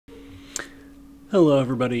Hello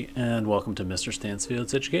everybody and welcome to Mr.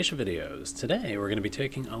 Stansfield's education videos. Today we're going to be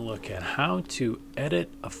taking a look at how to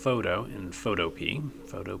edit a photo in Photopea,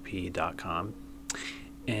 photopea.com,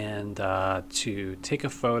 and to take a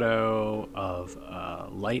photo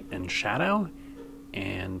of light and shadow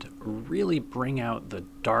and really bring out the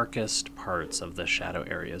darkest parts of the shadow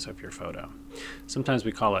areas of your photo. Sometimes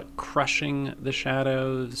we call it crushing the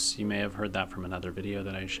shadows. You may have heard that from another video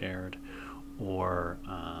that I shared, or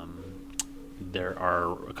there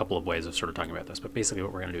are a couple of ways of sort of talking about this, but basically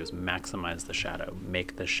what we're going to do is maximize the shadow,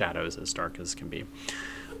 make the shadows as dark as can be.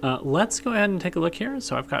 Let's go ahead and take a look here.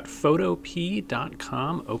 So I've got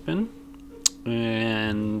photopea.com open,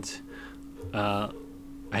 and I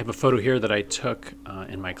have a photo here that I took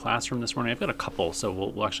in my classroom this morning. I've got a couple, so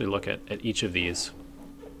we'll actually look at each of these.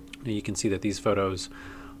 Now you can see that these photos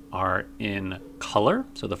are in color.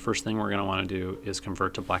 So the first thing we're going to want to do is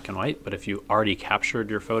convert to black and white. But if you already captured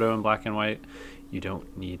your photo in black and white, you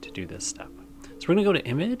don't need to do this step. So we're going to go to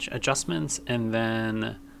Image, Adjustments, and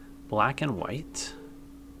then Black and White.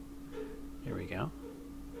 Here we go.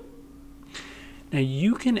 Now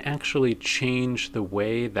you can actually change the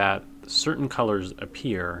way that certain colors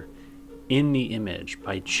appear in the image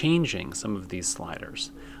by changing some of these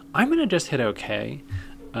sliders. I'm going to just hit OK.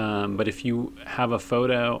 But if you have a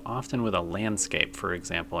photo, often with a landscape, for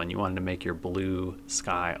example, and you wanted to make your blue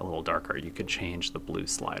sky a little darker, you could change the blue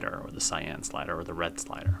slider or the cyan slider or the red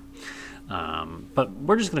slider. But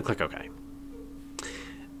we're just going to click OK.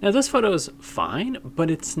 Now this photo is fine, but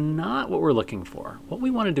it's not what we're looking for. What we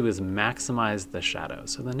want to do is maximize the shadow.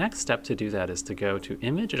 So the next step to do that is to go to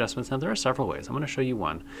Image Adjustments. Now there are several ways. I'm going to show you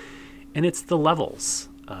one, and it's the Levels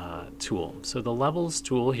tool. So the Levels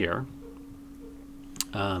tool here,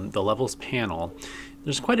 the Levels panel,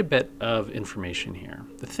 there's quite a bit of information here.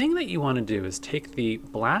 The thing that you want to do is take the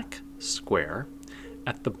black square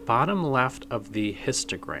at the bottom left of the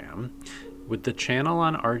histogram with the channel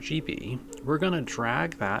on RGB. We're going to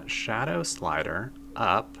drag that shadow slider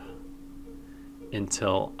up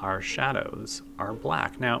until our shadows are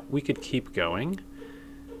black. Now we could keep going,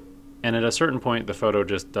 and at a certain point the photo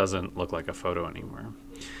just doesn't look like a photo anymore.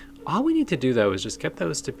 All we need to do though is just get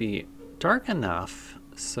those to be dark enough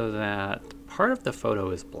so that part of the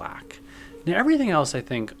photo is black. Now everything else, I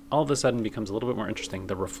think, all of a sudden becomes a little bit more interesting.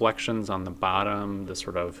 The reflections on the bottom, the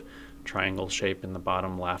sort of triangle shape in the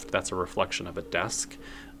bottom left, that's a reflection of a desk.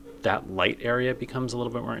 That light area becomes a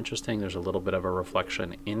little bit more interesting. There's a little bit of a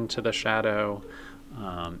reflection into the shadow,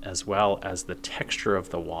 as well as the texture of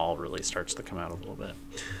the wall really starts to come out a little bit.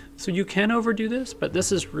 So you can overdo this, but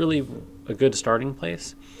this is really a good starting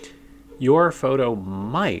place. Your photo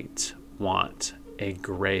might want a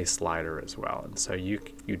gray slider as well, and so you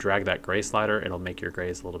drag that gray slider, it'll make your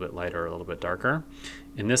grays a little bit lighter or a little bit darker.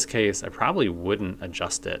 In this case I probably wouldn't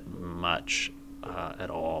adjust it much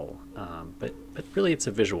at all, but really it's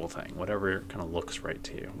a visual thing, whatever kind of looks right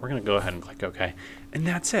to you. We're going to go ahead and click OK, and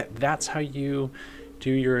that's it. That's how you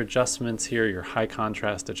do your adjustments here, your high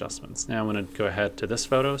contrast adjustments. Now I'm going to go ahead to this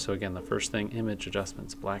photo. So again, the first thing, Image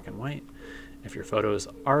Adjustments, Black and White. If your photo is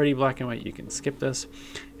already black and white, you can skip this.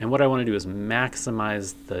 And what I want to do is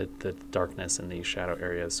maximize the darkness in these shadow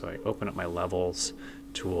areas. So I open up my Levels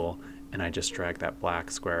tool and I just drag that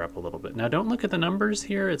black square up a little bit. Now don't look at the numbers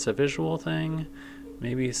here, it's a visual thing.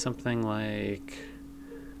 Maybe something like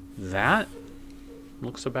that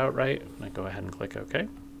looks about right. I go ahead and click OK.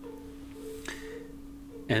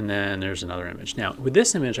 And then there's another image. Now with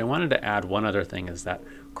this image, I wanted to add one other thing, is that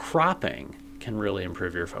cropping can really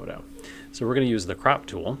improve your photo. So we're going to use the crop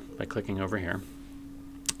tool by clicking over here.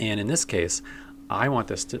 And in this case, I want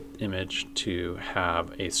this image to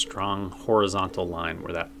have a strong horizontal line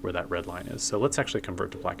where that red line is. So let's actually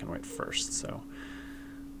convert to black and white first. So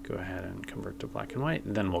go ahead and convert to black and white,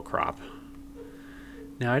 and then we'll crop.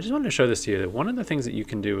 Now I just wanted to show this to you, that one of the things that you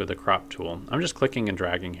can do with the crop tool, I'm just clicking and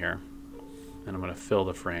dragging here, and I'm going to fill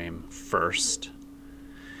the frame first.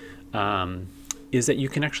 Is that you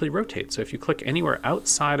can actually rotate. So if you click anywhere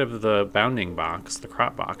outside of the bounding box, the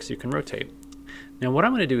crop box, you can rotate. Now what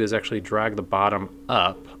I'm going to do is actually drag the bottom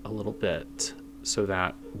up a little bit so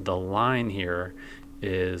that the line here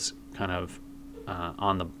is kind of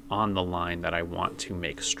on the line that I want to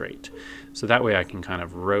make straight. So that way I can kind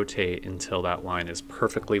of rotate until that line is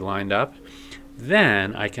perfectly lined up.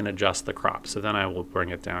 Then I can adjust the crop. So then I will bring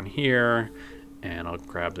it down here, and I'll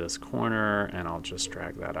grab this corner and I'll just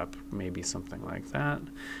drag that up, maybe something like that.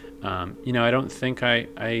 You know, I don't think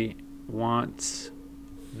I want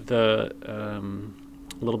the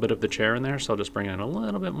a little bit of the chair in there, so I'll just bring in a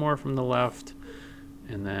little bit more from the left,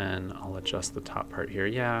 and then I'll adjust the top part here.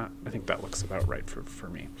 Yeah, I think that looks about right for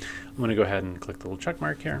me. I'm going to go ahead and click the little check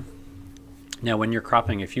mark here, Now when you're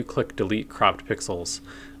cropping, if you click delete cropped pixels,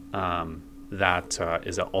 that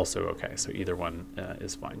is also okay. So either one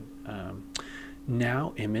is fine.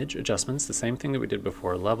 Now image adjustments, the same thing that we did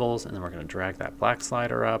before, levels, and then we're going to drag that black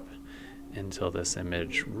slider up until this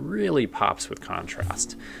image really pops with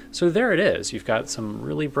contrast. So there it is. You've got some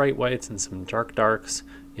really bright whites and some dark darks.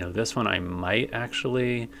 You know, this one I might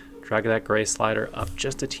actually drag that gray slider up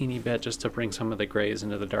just a teeny bit just to bring some of the grays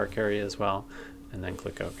into the dark area as well, and then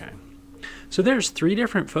click OK. So there's 3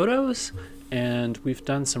 different photos, and we've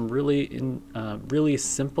done some really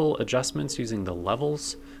simple adjustments using the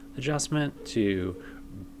levels adjustment to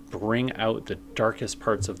bring out the darkest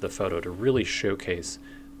parts of the photo to really showcase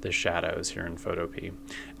the shadows here in Photopea.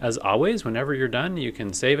 As always, whenever you're done, you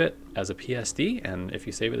can save it as a PSD, and if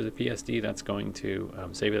you save it as a PSD, that's going to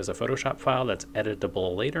save it as a Photoshop file that's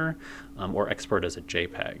editable later, or export as a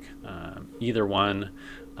JPEG. Either one.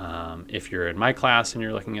 If you're in my class and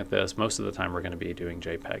you're looking at this, most of the time we're going to be doing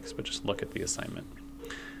JPEGs, but just look at the assignment.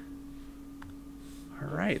 All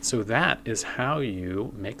right, so that is how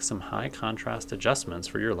you make some high contrast adjustments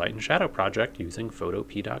for your light and shadow project using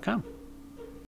Photopea.com.